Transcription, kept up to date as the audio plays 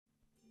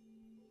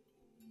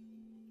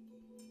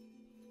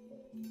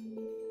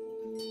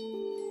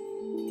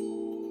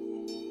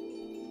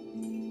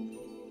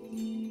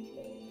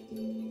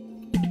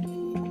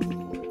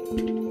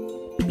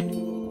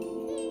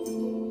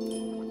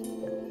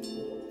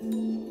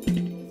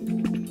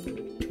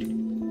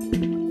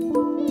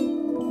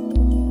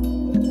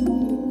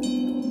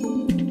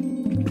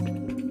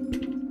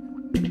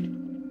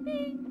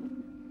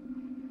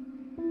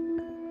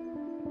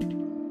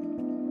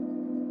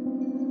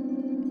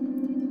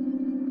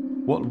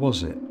What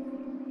was it?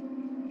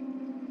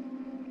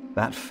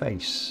 That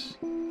face.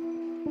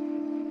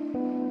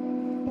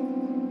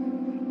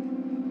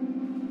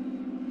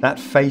 That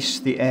face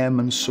the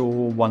airman saw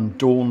one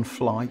dawn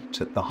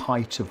flight at the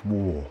height of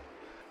war.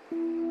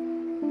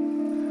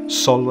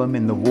 Solemn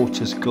in the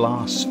water's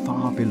glass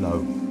far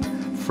below,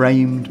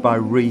 framed by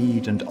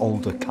reed and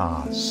alder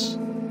cars.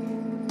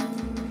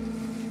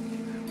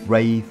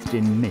 Wreathed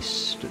in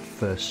mist at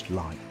first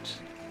light.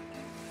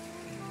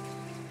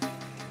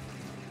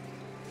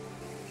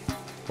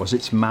 Was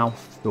its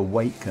mouth the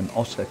wake an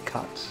otter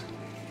cut?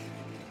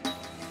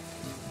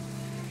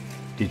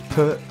 Did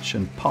perch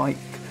and pike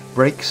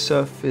break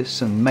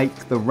surface and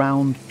make the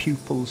round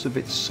pupils of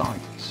its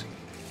sight?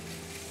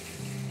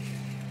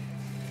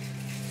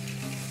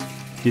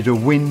 Did a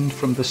wind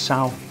from the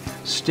south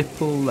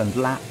stipple and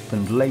lap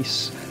and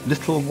lace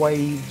little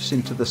waves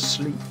into the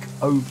sleek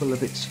oval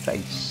of its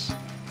face?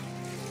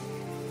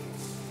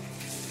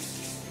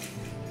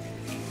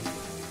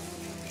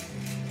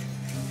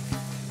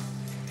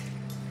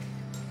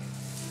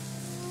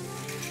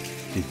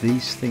 Did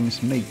these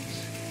things meet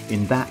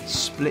in that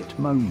split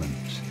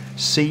moment,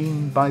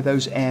 seen by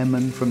those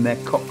airmen from their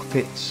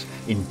cockpits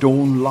in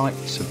dawn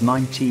lights of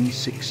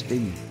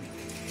 1916?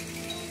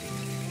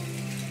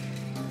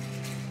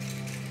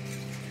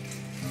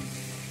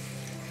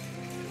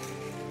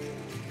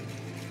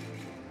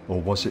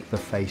 Or was it the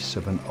face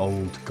of an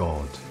old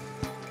god?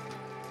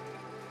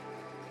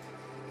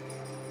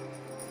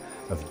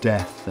 Of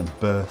death and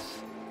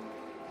birth,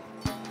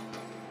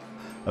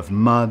 of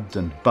mud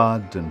and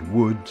bud and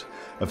wood,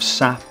 of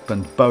sap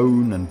and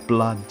bone and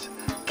blood,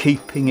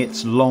 keeping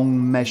its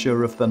long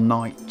measure of the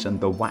night and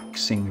the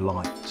waxing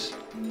light.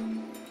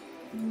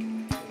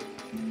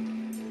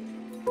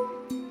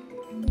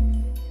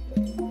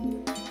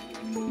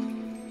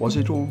 Was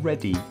it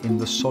already in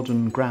the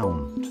sodden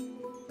ground?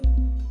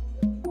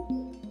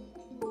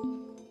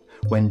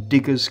 When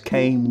diggers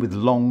came with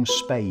long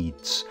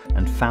spades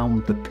and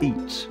found the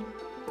peat?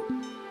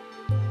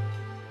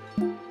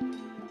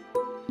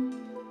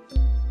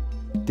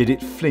 Did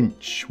it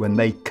flinch when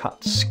they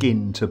cut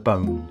skin to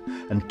bone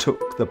and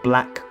took the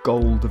black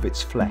gold of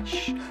its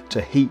flesh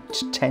to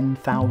heat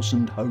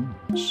 10,000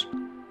 homes?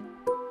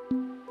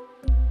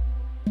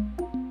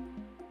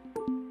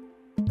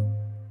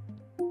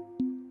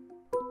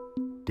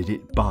 Did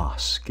it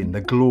bask in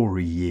the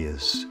glory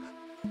years,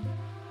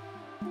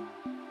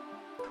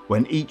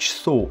 when each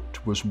thought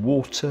was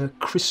water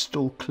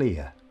crystal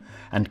clear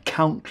and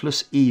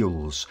countless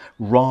eels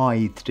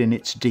writhed in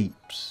its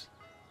deeps?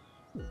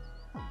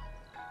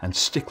 And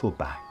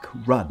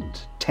stickleback, rudd,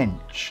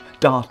 tench,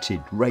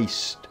 darted,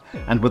 raced,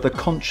 and with a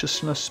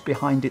consciousness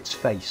behind its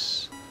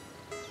face.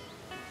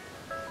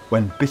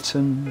 When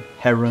bittern,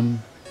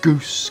 heron,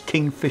 goose,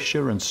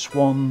 kingfisher and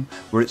swan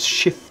were its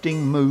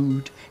shifting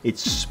mood,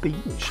 its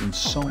speech and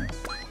song,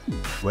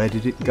 where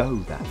did it go,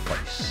 that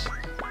face?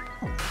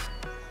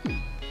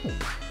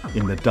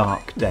 In the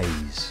dark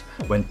days,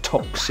 when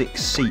toxic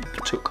seep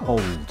took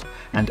hold,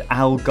 and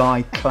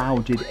algae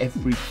clouded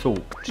every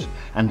thought,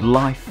 and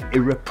life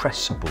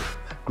irrepressible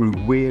grew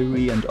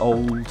weary and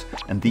old,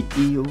 and the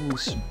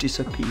eels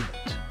disappeared.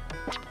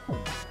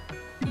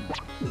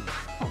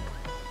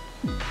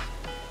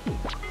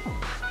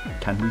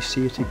 Can we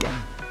see it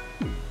again?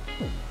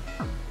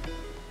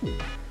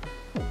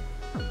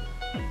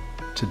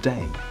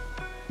 Today,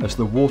 as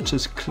the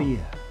waters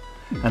clear,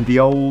 and the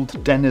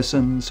old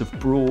denizens of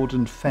Broad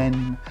and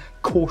Fen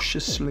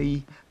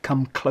cautiously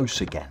come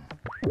close again.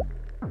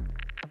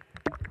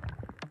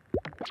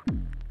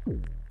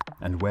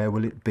 And where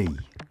will it be?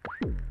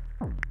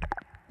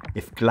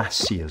 If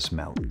glaciers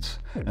melt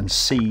and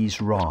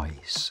seas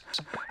rise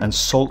and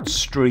salt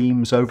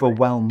streams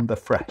overwhelm the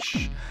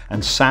fresh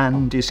and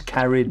sand is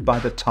carried by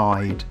the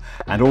tide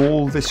and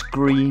all this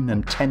green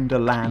and tender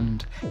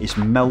land is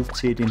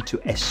melted into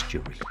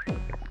estuary.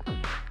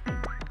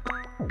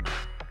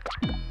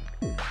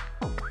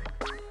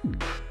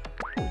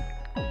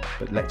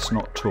 But let's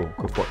not talk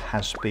of what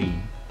has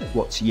been,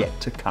 what's yet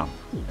to come.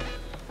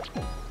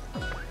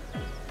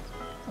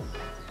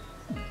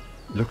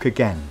 Look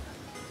again.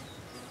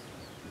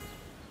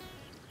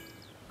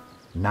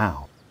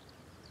 Now.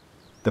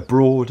 The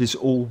Broad is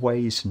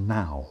always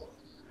now,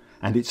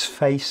 and its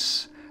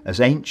face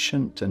as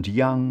ancient and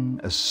young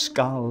as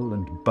skull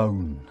and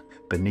bone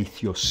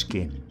beneath your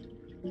skin.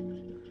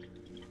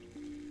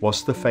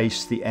 Was the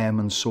face the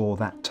airmen saw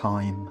that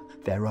time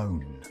their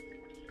own?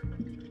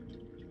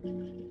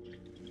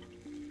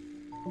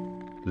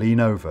 Lean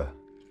over.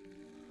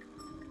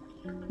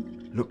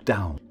 Look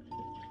down.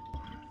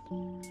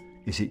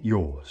 Is it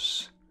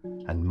yours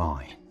and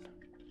mine?